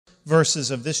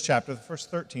verses of this chapter, the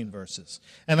first 13 verses.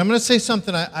 And I'm going to say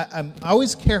something I'm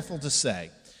always careful to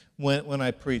say when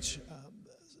I preach.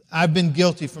 I've been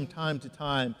guilty from time to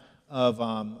time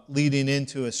of leading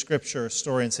into a scripture or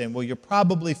story and saying, well, you're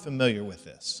probably familiar with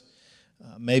this.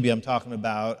 Maybe I'm talking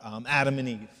about Adam and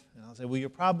Eve. And I'll say, well, you're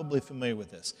probably familiar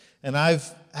with this. And I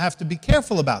have to be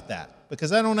careful about that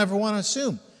because I don't ever want to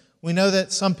assume. We know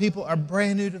that some people are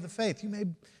brand new to the faith. You may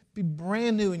be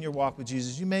brand new in your walk with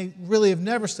Jesus. You may really have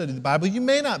never studied the Bible. You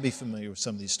may not be familiar with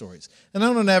some of these stories. And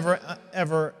I don't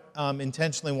ever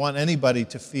intentionally want anybody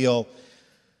to feel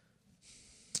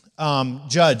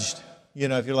judged. You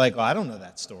know, if you're like, oh, I don't know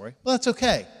that story. Well, that's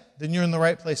okay. Then you're in the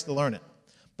right place to learn it.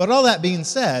 But all that being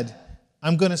said,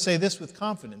 I'm going to say this with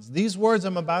confidence. These words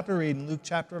I'm about to read in Luke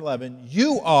chapter 11,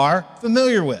 you are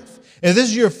familiar with. If this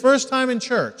is your first time in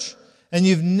church, and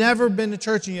you've never been to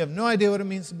church and you have no idea what it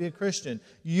means to be a Christian,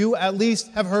 you at least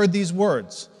have heard these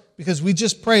words because we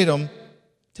just prayed them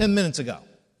 10 minutes ago.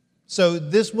 So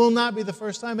this will not be the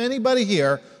first time anybody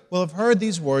here will have heard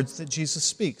these words that Jesus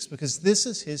speaks because this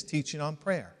is his teaching on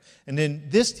prayer. And in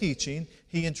this teaching,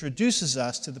 he introduces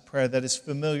us to the prayer that is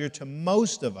familiar to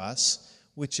most of us,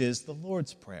 which is the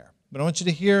Lord's Prayer. But I want you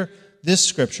to hear this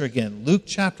scripture again, Luke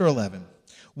chapter 11.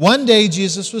 One day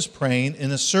Jesus was praying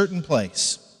in a certain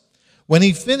place. When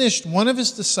he finished, one of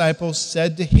his disciples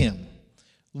said to him,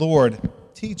 Lord,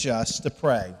 teach us to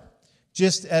pray,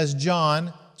 just as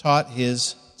John taught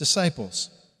his disciples.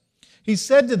 He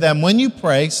said to them, when you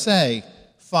pray, say,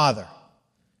 Father,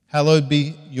 hallowed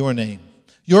be your name.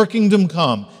 Your kingdom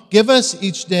come. Give us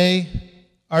each day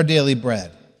our daily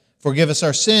bread. Forgive us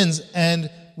our sins, and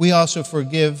we also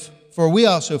forgive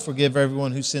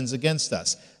everyone who sins against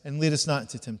us. And lead us not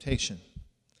into temptation.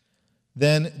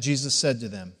 Then Jesus said to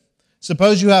them,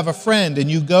 suppose you have a friend, and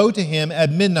you go to him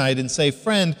at midnight and say,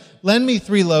 Friend, lend me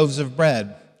 3 loaves of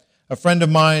bread. A friend of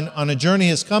mine on a journey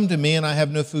has come to me, and I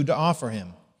have no food to offer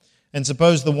him. And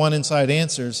suppose the one inside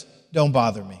answers, Don't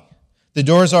bother me. The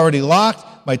door is already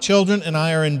locked. My children and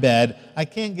I are in bed. I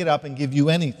can't get up and give you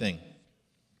anything.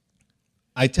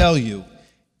 I tell you,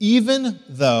 even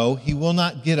though he will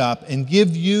not get up and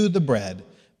give you the bread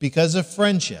because of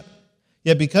friendship,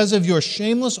 yet because of your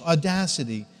shameless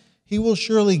audacity, he will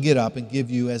surely get up and give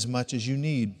you as much as you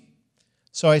need.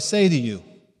 So I say to you,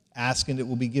 ask and it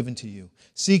will be given to you.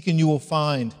 Seek and you will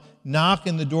find. Knock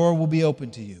and the door will be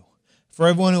opened to you. For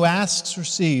everyone who asks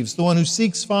receives. The one who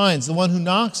seeks finds. The one who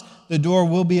knocks, the door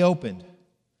will be opened.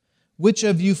 Which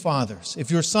of you fathers, if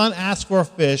your son asks for a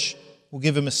fish, will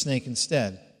give him a snake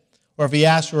instead? Or if he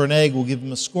asks for an egg, will give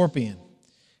him a scorpion?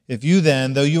 If you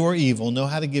then, though you are evil, know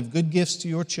how to give good gifts to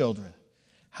your children,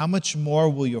 how much more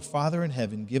will your Father in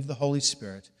heaven give the Holy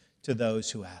Spirit to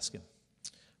those who ask him?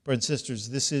 Brothers and sisters,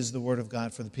 this is the word of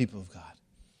God for the people of God.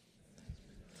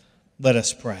 Let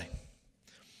us pray.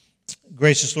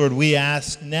 Gracious Lord, we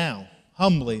ask now,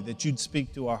 humbly, that you'd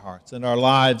speak to our hearts and our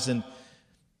lives and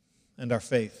our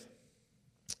faith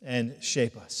and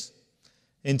shape us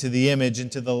into the image,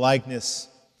 into the likeness,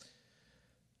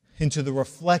 into the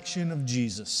reflection of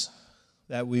Jesus,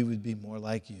 that we would be more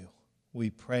like you. We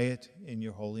pray it in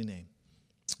your holy name.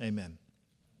 Amen.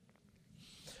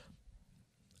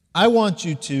 I want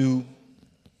you to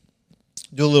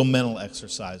do a little mental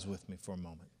exercise with me for a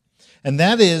moment. And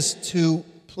that is to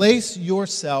place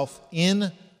yourself in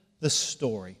the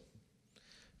story.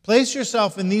 Place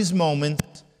yourself in these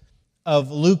moments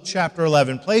of Luke chapter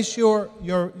 11. Place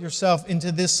yourself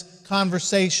into this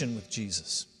conversation with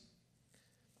Jesus.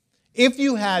 If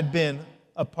you had been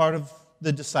a part of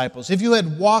the disciples, if you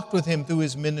had walked with him through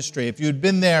his ministry, if you had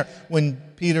been there when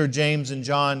Peter, James, and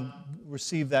John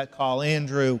received that call,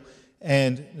 Andrew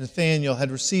and Nathaniel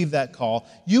had received that call,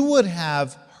 you would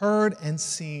have heard and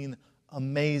seen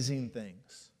amazing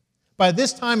things. By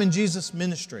this time in Jesus'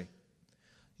 ministry,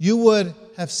 you would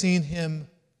have seen him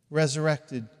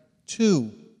resurrected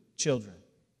 2 children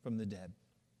from the dead.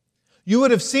 You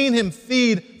would have seen him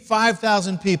feed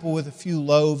 5,000 people with a few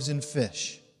loaves and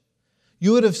fish.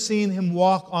 You would have seen him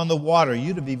walk on the water.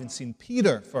 You'd have even seen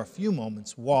Peter, for a few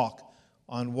moments, walk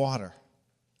on water.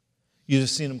 You'd have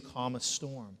seen him calm a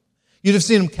storm. You'd have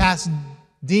seen him cast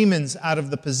demons out of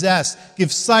the possessed,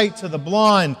 give sight to the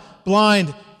blind,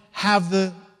 have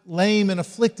the lame and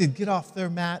afflicted get off their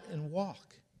mat and walk.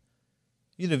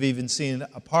 You'd have even seen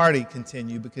a party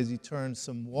continue because he turned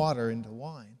some water into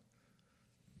wine.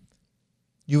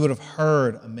 You would have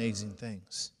heard amazing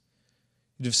things.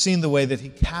 You'd have seen the way that he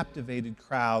captivated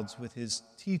crowds with his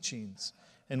teachings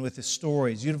and with his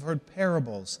stories. You'd have heard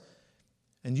parables,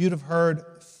 and you'd have heard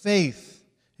faith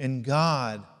in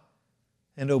God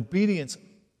and obedience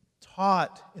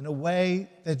taught in a way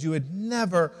that you had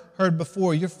never heard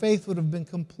before. Your faith would have been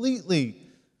completely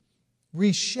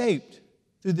reshaped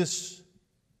through these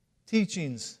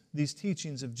teachings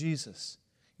of Jesus.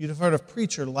 You'd have heard a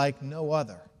preacher like no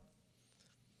other.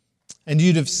 And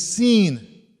you'd have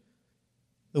seen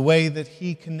the way that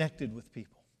he connected with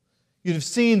people. You'd have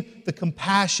seen the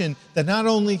compassion that not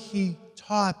only he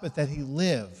taught, but that he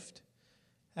lived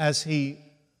as he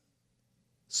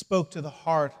spoke to the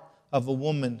heart of a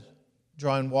woman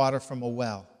drawing water from a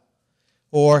well.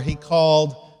 Or he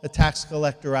called a tax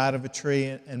collector out of a tree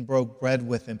and broke bread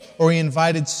with him. Or he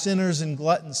invited sinners and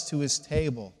gluttons to his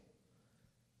table.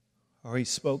 Or he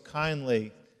spoke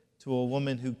kindly to a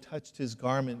woman who touched his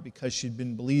garment because she'd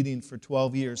been bleeding for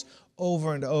 12 years.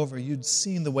 Over and over, you'd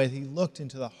seen the way he looked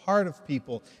into the heart of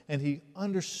people, and he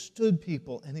understood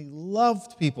people, and he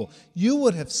loved people. You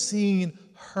would have seen,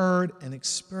 heard, and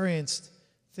experienced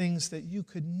things that you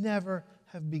could never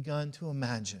have begun to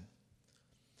imagine.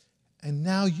 And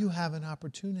now you have an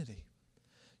opportunity.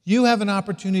 You have an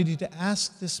opportunity to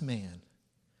ask this man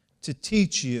to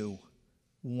teach you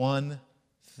one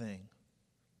thing.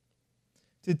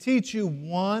 To teach you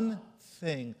one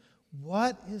thing.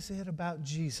 What is it about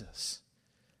Jesus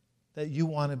that you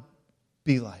want to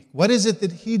be like? What is it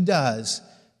that he does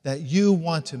that you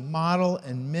want to model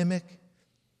and mimic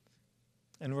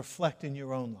and reflect in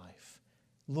your own life?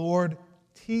 Lord,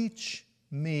 teach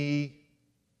me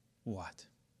what?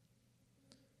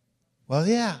 Well,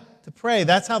 yeah, to pray.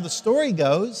 That's how the story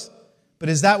goes. But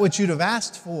is that what you'd have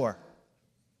asked for?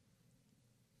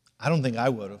 I don't think I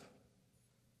would have.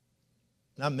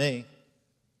 Not me.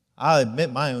 I'll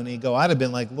admit my own ego. I'd have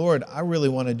been like, Lord, I really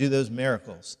want to do those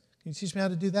miracles. Can you teach me how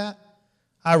to do that?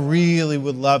 I really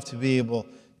would love to be able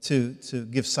to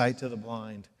give sight to the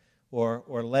blind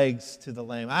or legs to the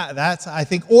lame. I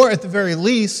think, or at the very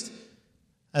least,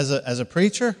 as a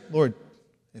preacher, Lord,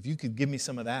 if you could give me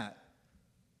some of that.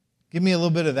 Give me a little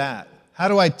bit of that. How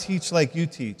do I teach like you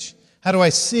teach? How do I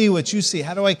see what you see?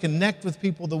 How do I connect with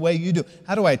people the way you do?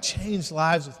 How do I change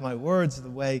lives with my words the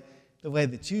way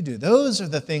that you do? Those are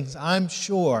the things I'm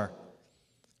sure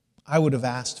I would have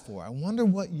asked for. I wonder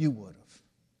what you would have.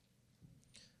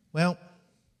 Well,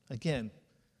 again,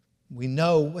 we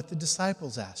know what the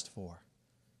disciples asked for.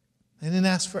 They didn't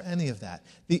ask for any of that.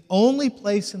 The only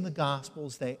place in the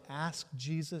Gospels they ask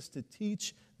Jesus to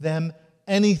teach them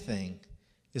anything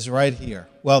is right here.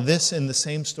 Well, this in the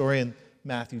same story in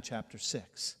Matthew chapter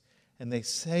 6. And they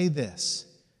say this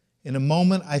in a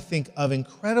moment, I think, of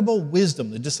incredible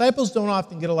wisdom. The disciples don't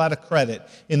often get a lot of credit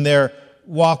in their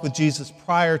walk with Jesus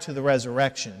prior to the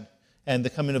resurrection and the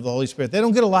coming of the Holy Spirit. They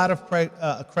don't get a lot of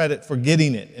credit for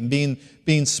getting it and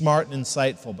being smart and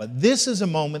insightful. But this is a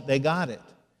moment they got it.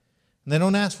 And they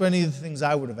don't ask for any of the things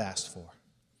I would have asked for.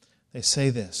 They say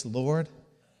this, Lord,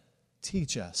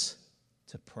 teach us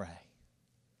to pray.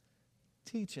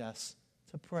 Teach us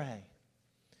to pray.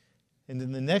 And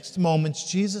in the next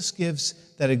moments, Jesus gives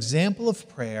that example of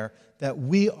prayer that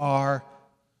we are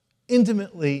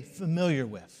intimately familiar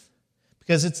with.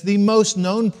 Because it's the most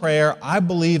known prayer, I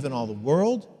believe, in all the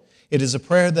world. It is a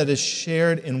prayer that is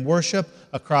shared in worship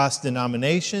across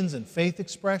denominations and faith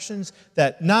expressions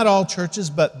that not all churches,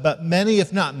 but many,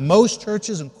 if not most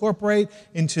churches, incorporate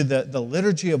into the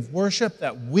liturgy of worship,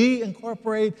 that we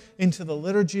incorporate into the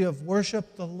liturgy of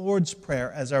worship, the Lord's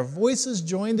Prayer, as our voices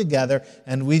join together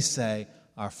and we say,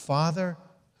 Our Father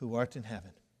who art in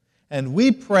heaven. And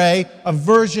we pray a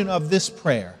version of this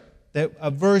prayer.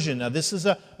 Now this is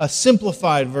a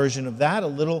simplified version of that, a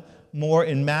little more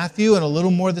in Matthew and a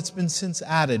little more that's been since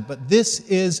added. But this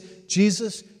is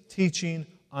Jesus' teaching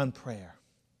on prayer.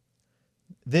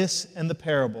 This and the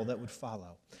parable that would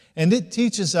follow. And it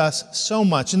teaches us so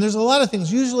much. And there's a lot of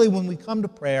things. Usually when we come to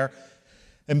prayer,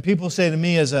 and people say to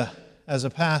me as a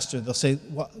pastor, they'll say,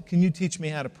 well, can you teach me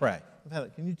how to pray?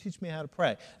 Can you teach me how to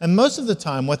pray? And most of the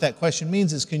time what that question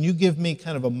means is, can you give me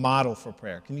kind of a model for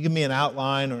prayer? Can you give me an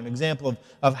outline or an example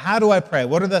of how do I pray?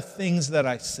 What are the things that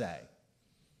I say?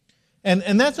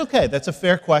 And that's okay. That's a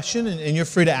fair question, and you're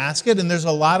free to ask it. And there's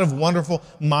a lot of wonderful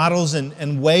models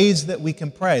and ways that we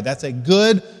can pray. That's a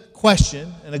good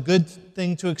question and a good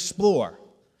thing to explore.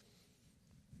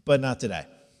 But not today.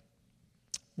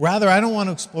 Rather, I don't want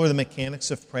to explore the mechanics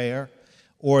of prayer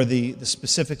or the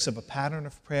specifics of a pattern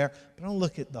of prayer, but I want to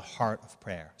look at the heart of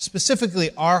prayer. Specifically,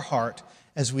 our heart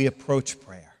as we approach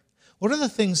prayer. What are the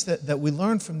things that we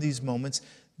learn from these moments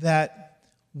that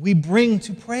we bring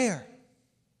to prayer?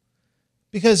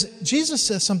 Because Jesus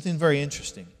says something very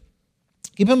interesting.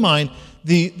 Keep in mind,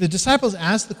 the disciples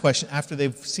ask the question after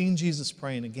they've seen Jesus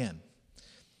praying again.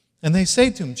 And they say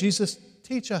to him, Jesus,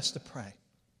 teach us to pray.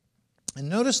 And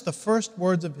notice the first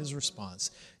words of his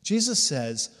response. Jesus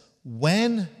says,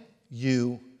 when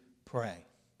you pray.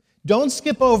 Don't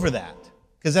skip over that,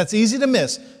 because that's easy to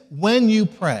miss. When you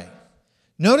pray.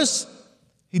 Notice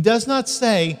he does not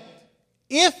say,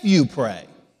 if you pray.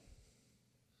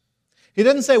 He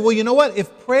doesn't say, well, you know what?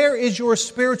 If prayer is your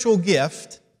spiritual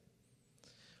gift,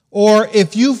 or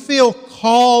if you feel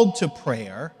called to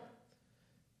prayer.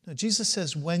 No, Jesus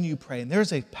says, when you pray. And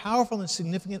there's a powerful and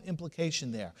significant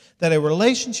implication there, that a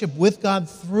relationship with God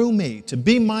through me, to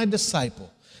be my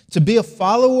disciple, to be a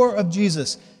follower of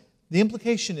Jesus, the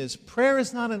implication is prayer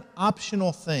is not an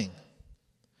optional thing.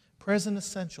 Prayer is an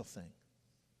essential thing.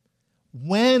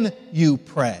 When you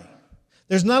pray.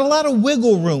 There's not a lot of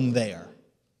wiggle room there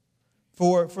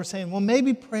for saying, well,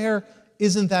 maybe prayer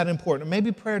isn't that important. Or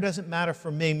maybe prayer doesn't matter for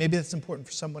me. Maybe it's important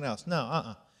for someone else.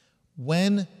 No,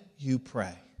 When you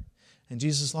pray. And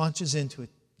Jesus launches into an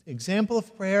example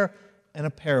of prayer and a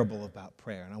parable about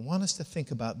prayer. And I want us to think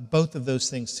about both of those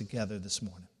things together this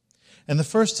morning. And the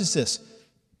first is this.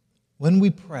 When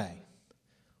we pray,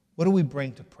 what do we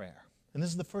bring to prayer? And this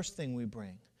is the first thing we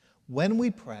bring. When we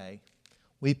pray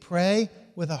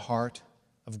with a heart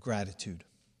of gratitude.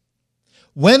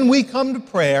 When we come to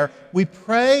prayer, we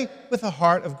pray with a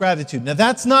heart of gratitude. Now,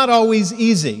 that's not always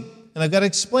easy, and I've got to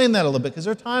explain that a little bit, because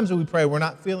there are times when we pray we're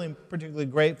not feeling particularly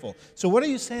grateful. So what are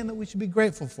you saying that we should be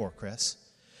grateful for, Chris?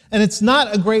 And it's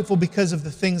not a grateful because of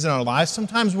the things in our lives.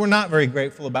 Sometimes we're not very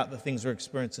grateful about the things we're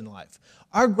experiencing in life.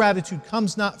 Our gratitude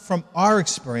comes not from our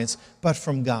experience, but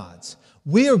from God's.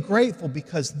 We are grateful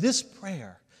because this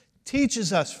prayer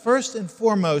teaches us, first and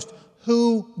foremost,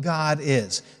 who God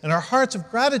is. And our hearts of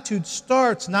gratitude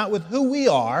starts not with who we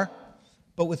are,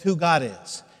 but with who God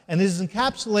is. And it is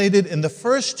encapsulated in the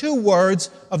first two words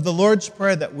of the Lord's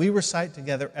Prayer that we recite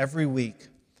together every week.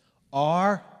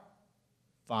 Our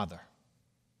Father.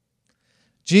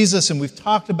 Jesus, and we've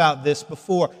talked about this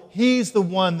before, He's the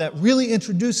one that really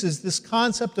introduces this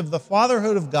concept of the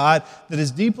fatherhood of God that is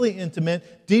deeply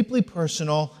intimate, deeply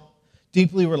personal,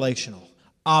 deeply relational.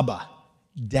 Abba,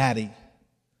 Daddy.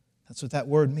 That's what that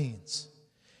word means.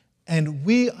 And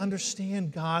we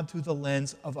understand God through the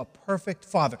lens of a perfect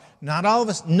father. Not all of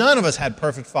us, none of us had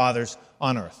perfect fathers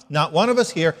on earth. Not one of us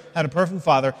here had a perfect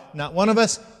father. Not one of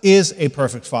us is a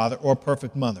perfect father or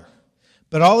perfect mother.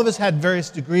 But all of us had various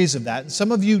degrees of that. And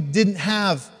some of you didn't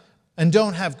have and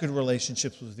don't have good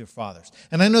relationships with your fathers.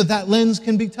 And I know that lens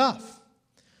can be tough.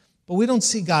 But we don't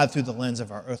see God through the lens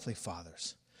of our earthly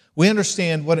fathers. We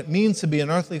understand what it means to be an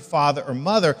earthly father or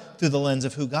mother through the lens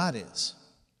of who God is.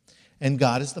 And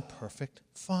God is the perfect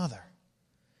Father.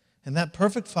 And that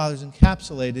perfect Father is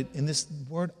encapsulated in this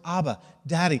word Abba,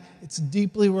 Daddy. It's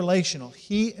deeply relational.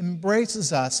 He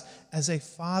embraces us as a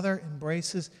father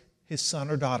embraces his son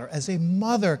or daughter, as a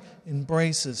mother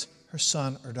embraces her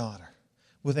son or daughter,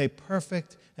 with a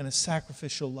perfect and a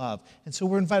sacrificial love. And so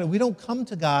we're invited. We don't come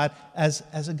to God as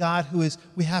a God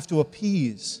we have to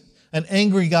appease, an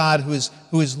angry God who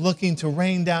is looking to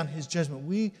rain down his judgment.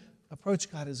 We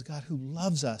approach God as a God who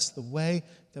loves us the way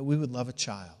that we would love a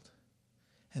child.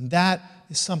 And that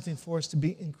is something for us to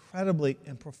be incredibly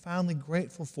and profoundly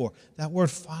grateful for. That word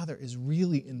Father is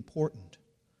really important.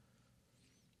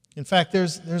 In fact,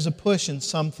 there's a push in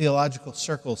some theological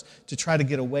circles to try to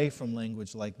get away from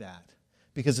language like that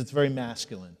because it's very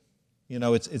masculine. You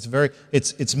know,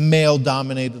 it's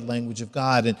male-dominated language of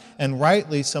God. And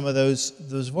rightly, some of those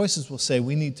voices will say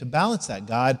we need to balance that.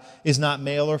 God is not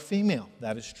male or female.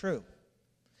 That is true.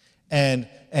 And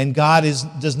God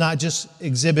does not just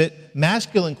exhibit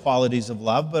masculine qualities of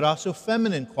love, but also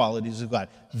feminine qualities of God.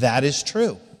 That is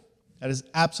true. That is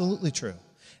absolutely true.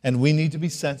 And we need to be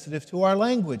sensitive to our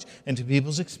language and to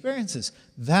people's experiences.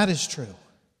 That is true.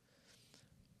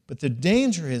 But the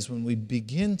danger is when we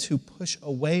begin to push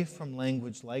away from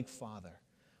language like Father,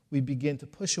 we begin to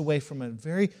push away from a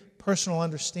very personal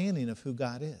understanding of who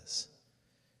God is.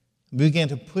 We began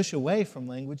to push away from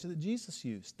language that Jesus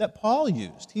used, that Paul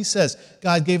used. He says,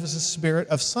 God gave us a spirit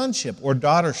of sonship or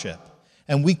daughtership,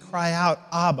 and we cry out,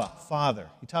 Abba, Father.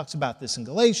 He talks about this in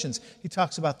Galatians. He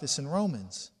talks about this in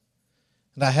Romans.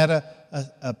 And I had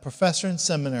a professor in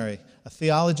seminary, a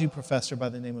theology professor by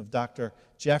the name of Dr.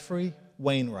 Jeffrey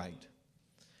Wainwright.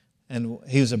 And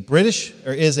he was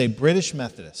is a British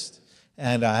Methodist.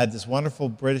 And I had this wonderful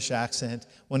British accent.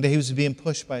 One day he was being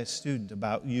pushed by a student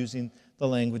about using the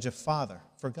language of Father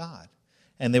for God.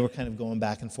 And they were kind of going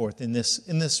back and forth in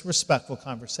this respectful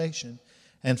conversation.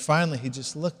 And finally he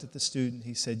just looked at the student.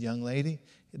 He said, young lady,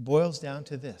 it boils down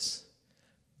to this.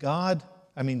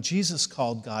 Jesus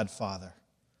called God Father.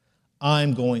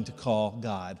 I'm going to call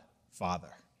God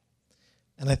Father.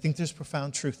 And I think there's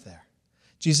profound truth there.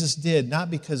 Jesus did,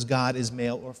 not because God is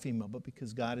male or female, but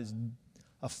because God is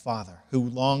a father who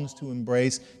longs to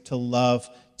embrace, to love,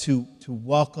 to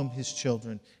welcome his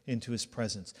children into his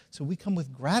presence. So we come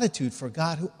with gratitude for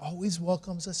God who always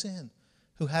welcomes us in,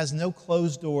 who has no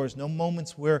closed doors, no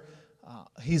moments where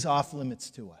he's off limits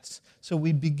to us. So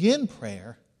we begin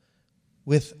prayer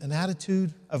with an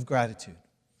attitude of gratitude.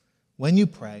 When you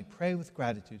pray, pray with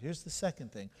gratitude. Here's the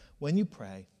second thing. When you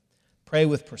pray, pray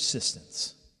with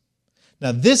persistence.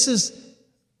 Now, this is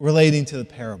relating to the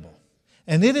parable.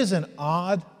 And it is an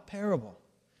odd parable.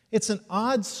 It's an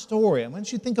odd story. I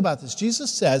want you to think about this.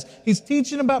 Jesus says, he's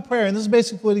teaching about prayer, and this is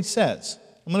basically what he says.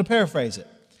 I'm going to paraphrase it.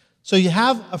 So you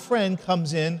have a friend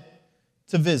comes in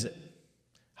to visit.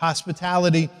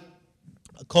 Hospitality,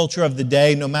 culture of the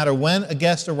day, no matter when a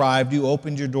guest arrived, you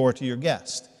opened your door to your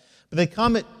guest. But they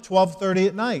come at 12:30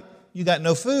 at night. You got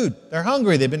no food. They're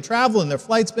hungry. They've been traveling. Their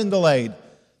flight's been delayed.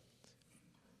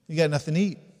 You got nothing to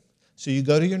eat. So you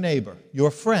go to your neighbor, your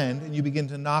friend, and you begin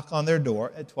to knock on their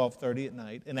door at 12:30 at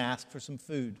night and ask for some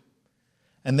food.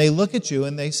 And they look at you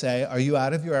and they say, "Are you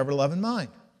out of your ever-loving mind?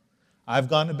 I've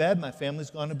gone to bed. My family's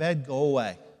gone to bed. Go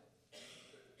away."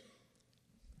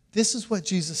 This is what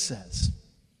Jesus says.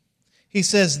 He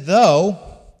says, though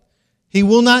he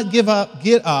will not get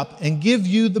up and give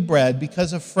you the bread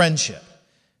because of friendship.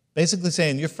 Basically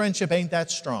saying, your friendship ain't that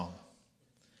strong.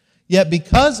 Yet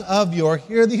because of your,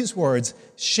 hear these words,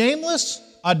 shameless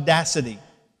audacity.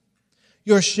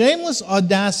 Your shameless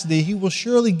audacity, he will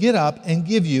surely get up and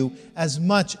give you as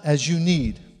much as you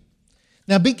need.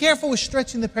 Now be careful with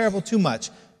stretching the parable too much.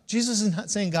 Jesus is not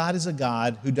saying God is a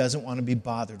God who doesn't want to be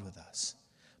bothered with us.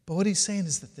 But what he's saying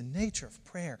is that the nature of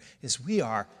prayer is we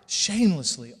are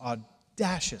shamelessly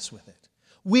audacious with it.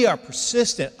 We are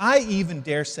persistent. I even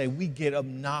dare say we get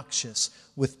obnoxious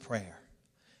with prayer.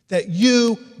 That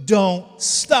you don't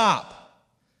stop.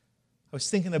 I was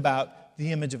thinking about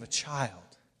the image of a child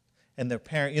and their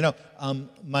parent. You know,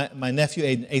 my nephew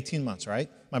Aiden, 18 months, right?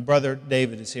 My brother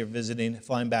David is here visiting,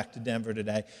 flying back to Denver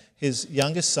today. His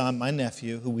youngest son, my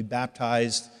nephew, who we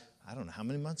baptized, I don't know how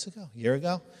many months ago, a year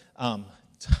ago.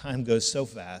 Time goes so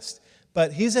fast.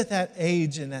 But he's at that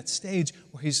age and that stage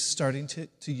where he's starting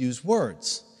to use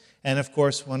words. And of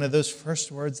course, one of those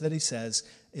first words that he says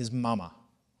is mama.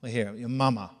 Well, here,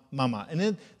 mama, mama. And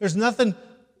then there's nothing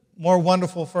more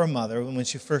wonderful for a mother when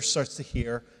she first starts to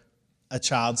hear a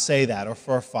child say that, or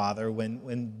for a father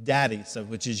when daddy says,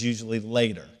 which is usually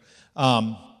later.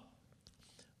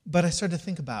 But I started to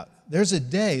think about, there's a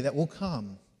day that will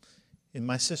come in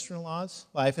my sister-in-law's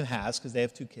life, and has, because they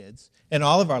have 2 kids, and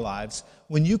all of our lives,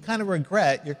 when you kind of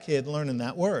regret your kid learning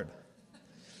that word.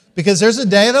 Because there's a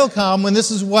day that'll come when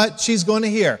this is what she's going to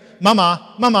hear.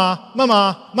 Mama, mama,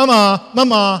 mama, mama,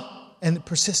 mama. And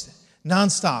persistent,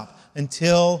 nonstop,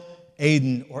 until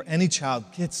Aiden or any child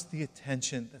gets the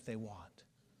attention that they want.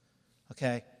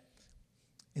 Okay?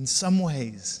 In some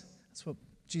ways, that's what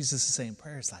Jesus is saying.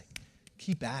 Prayer is like,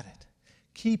 keep at it.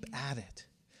 Keep at it.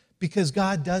 Because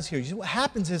God does hear you. What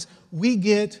happens is we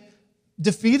get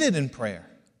defeated in prayer.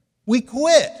 We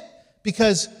quit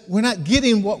because we're not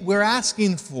getting what we're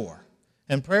asking for.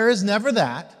 And prayer is never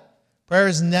that. Prayer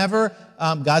is never,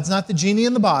 God's not the genie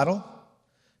in the bottle.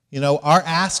 You know, our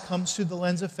ask comes through the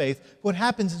lens of faith. What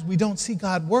happens is we don't see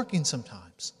God working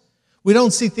sometimes. We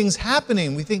don't see things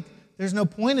happening. We think there's no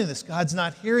point in this. God's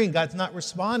not hearing. God's not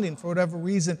responding for whatever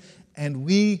reason. And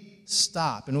we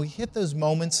stop. And we hit those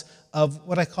moments of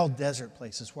what I call desert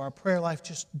places, where our prayer life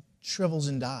just shrivels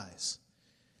and dies.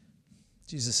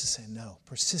 Jesus is saying, no,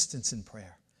 persistence in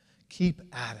prayer. Keep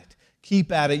at it.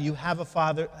 Keep at it. You have a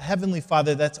Father, a Heavenly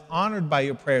Father that's honored by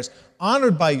your prayers,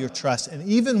 honored by your trust. And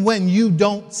even when you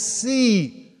don't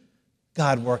see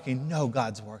God working, know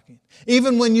God's working.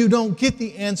 Even when you don't get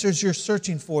the answers you're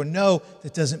searching for, know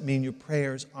that doesn't mean your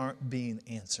prayers aren't being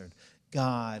answered.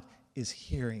 God is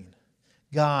hearing.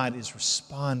 God is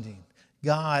responding.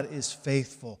 God is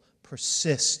faithful.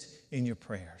 Persist in your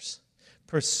prayers.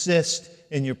 Persist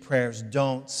in your prayers.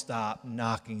 Don't stop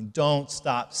knocking. Don't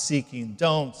stop seeking.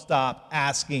 Don't stop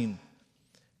asking.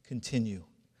 Continue.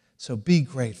 So be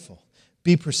grateful.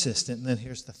 Be persistent. And then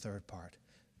here's the third part.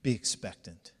 Be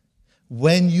expectant.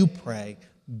 When you pray,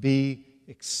 be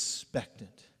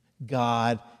expectant.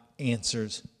 God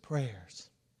answers prayers.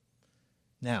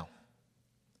 Now,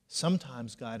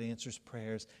 sometimes God answers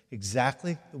prayers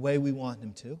exactly the way we want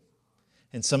Him to.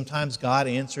 And sometimes God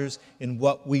answers in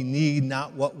what we need,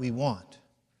 not what we want.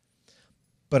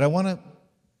 But I want to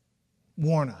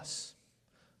warn us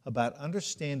about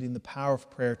understanding the power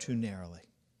of prayer too narrowly.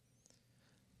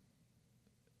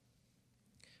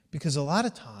 Because a lot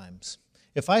of times,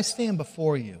 if I stand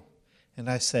before you and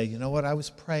I say, you know what, I was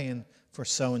praying for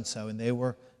so-and-so, and they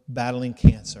were battling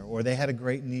cancer, or they had a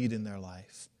great need in their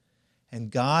life,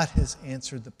 and God has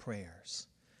answered the prayers,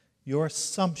 your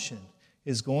assumption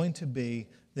is going to be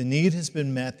the need has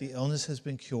been met, the illness has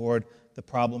been cured, the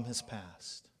problem has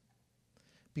passed.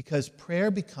 Because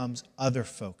prayer becomes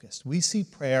other-focused. We see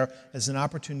prayer as an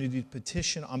opportunity to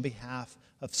petition on behalf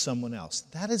of someone else.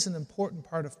 That is an important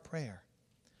part of prayer.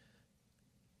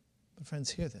 But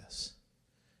friends, hear this.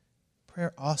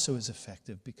 Prayer also is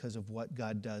effective because of what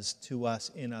God does to us,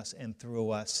 in us, and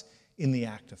through us in the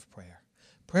act of prayer.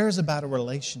 Prayer is about a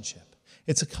relationship.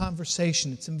 It's a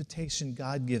conversation. It's an invitation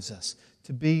God gives us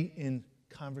to be in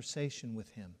conversation with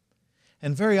Him.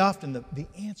 And very often the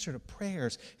answer to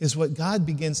prayers is what God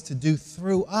begins to do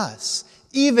through us,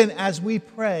 even as we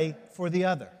pray for the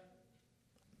other.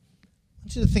 I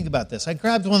want you to think about this. I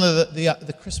grabbed one of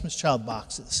the Christmas child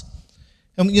boxes.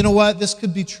 And you know what? This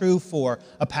could be true for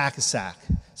a pack of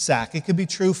sack. It could be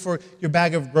true for your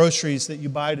bag of groceries that you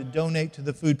buy to donate to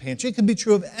the food pantry. It could be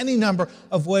true of any number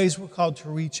of ways we're called to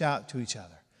reach out to each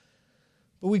other.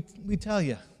 But we tell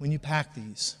you, when you pack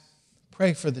these,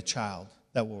 pray for the child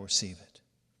that will receive it.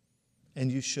 And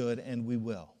you should, and we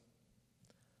will.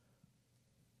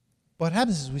 But what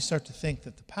happens is we start to think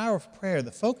that the power of prayer,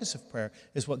 the focus of prayer,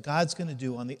 is what God's going to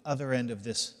do on the other end of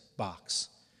this box.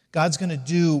 God's going to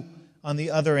do on the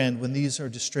other end when these are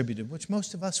distributed, which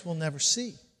most of us will never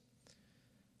see.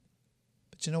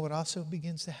 But you know what also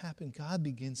begins to happen? God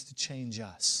begins to change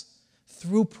us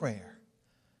through prayer,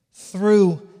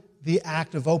 through the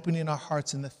act of opening our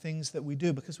hearts and the things that we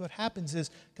do. Because what happens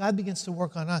is God begins to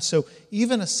work on us. So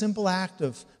even a simple act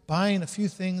of buying a few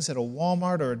things at a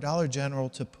Walmart or a Dollar General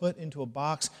to put into a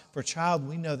box for a child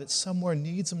we know that somewhere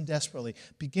needs them desperately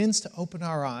begins to open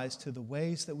our eyes to the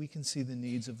ways that we can see the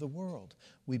needs of the world.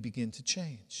 We begin to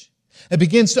change. It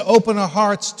begins to open our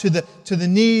hearts to the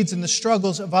needs and the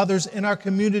struggles of others in our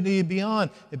community and beyond.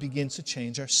 It begins to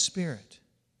change our spirit.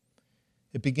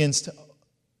 It begins to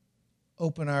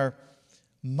open our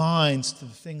minds to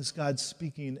the things God's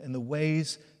speaking and the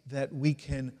ways that we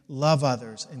can love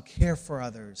others and care for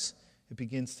others. It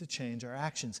begins to change our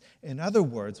actions. In other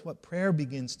words, what prayer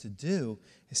begins to do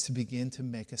is to begin to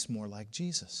make us more like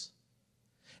Jesus.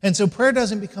 And so prayer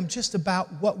doesn't become just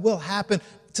about what will happen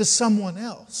to someone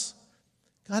else.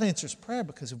 God answers prayer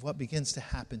because of what begins to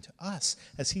happen to us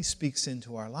as He speaks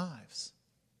into our lives.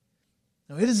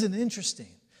 Now, it isn't interesting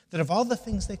that of all the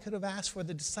things they could have asked for,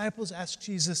 the disciples asked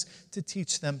Jesus to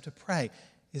teach them to pray.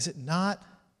 Is it not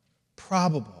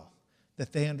probable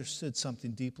that they understood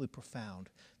something deeply profound?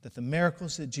 That the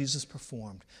miracles that Jesus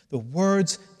performed, the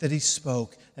words that He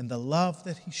spoke, and the love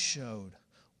that He showed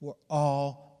were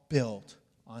all built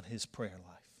on His prayer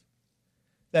life.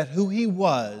 That who He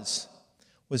was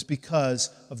because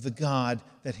of the God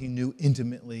that He knew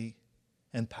intimately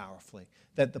and powerfully.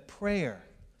 That the prayer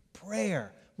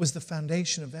was the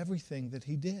foundation of everything that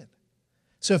He did.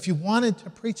 So if you wanted to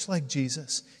preach like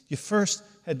Jesus, you first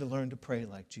had to learn to pray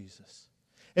like Jesus.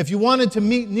 If you wanted to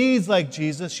meet needs like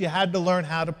Jesus, you had to learn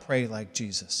how to pray like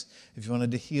Jesus. If you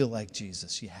wanted to heal like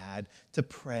Jesus, you had to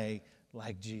pray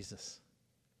like Jesus.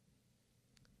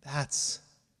 That's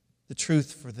the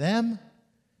truth for them,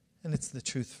 and it's the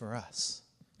truth for us.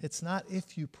 It's not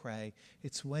if you pray,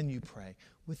 it's when you pray,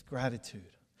 with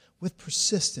gratitude, with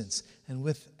persistence, and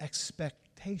with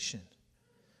expectation.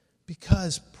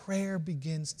 Because prayer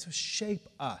begins to shape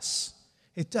us.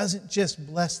 It doesn't just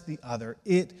bless the other,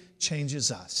 it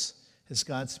changes us as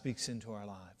God speaks into our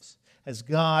lives, as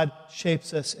God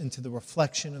shapes us into the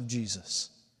reflection of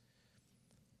Jesus.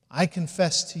 I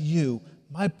confess to you,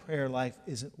 my prayer life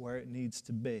isn't where it needs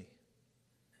to be.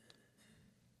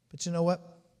 But you know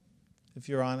what? If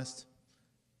you're honest,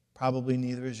 probably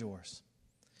neither is yours.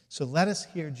 So let us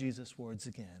hear Jesus' words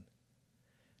again.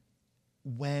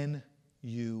 When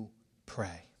you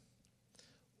pray.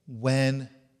 When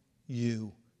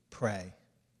you pray.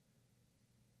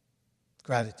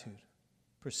 Gratitude,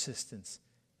 persistence,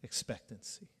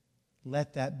 expectancy.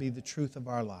 Let that be the truth of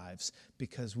our lives,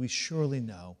 because we surely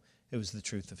know it was the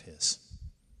truth of His.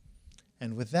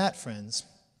 And with that, friends,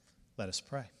 let us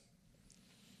pray.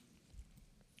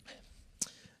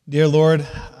 Dear Lord,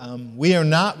 we are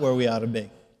not where we ought to be.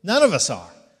 None of us are.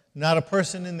 Not a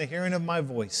person in the hearing of my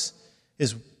voice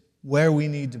is where we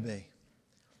need to be.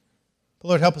 But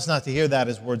Lord, help us not to hear that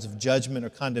as words of judgment or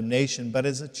condemnation, but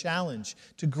as a challenge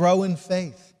to grow in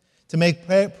faith, to make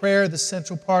prayer the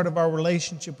central part of our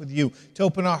relationship with You, to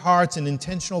open our hearts in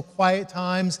intentional quiet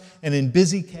times and in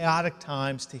busy, chaotic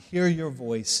times to hear Your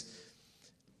voice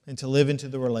and to live into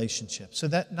the relationship, so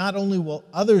that not only will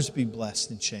others be blessed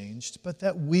and changed, but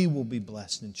that we will be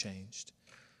blessed and changed.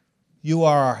 You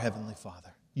are our Heavenly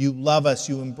Father. You love us.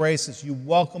 You embrace us. You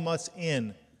welcome us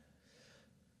in.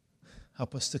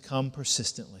 Help us to come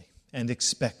persistently and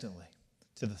expectantly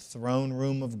to the throne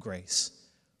room of grace,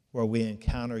 where we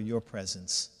encounter your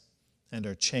presence and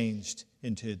are changed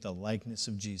into the likeness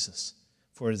of Jesus.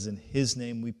 For it is in his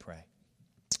name we pray.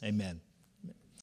 Amen.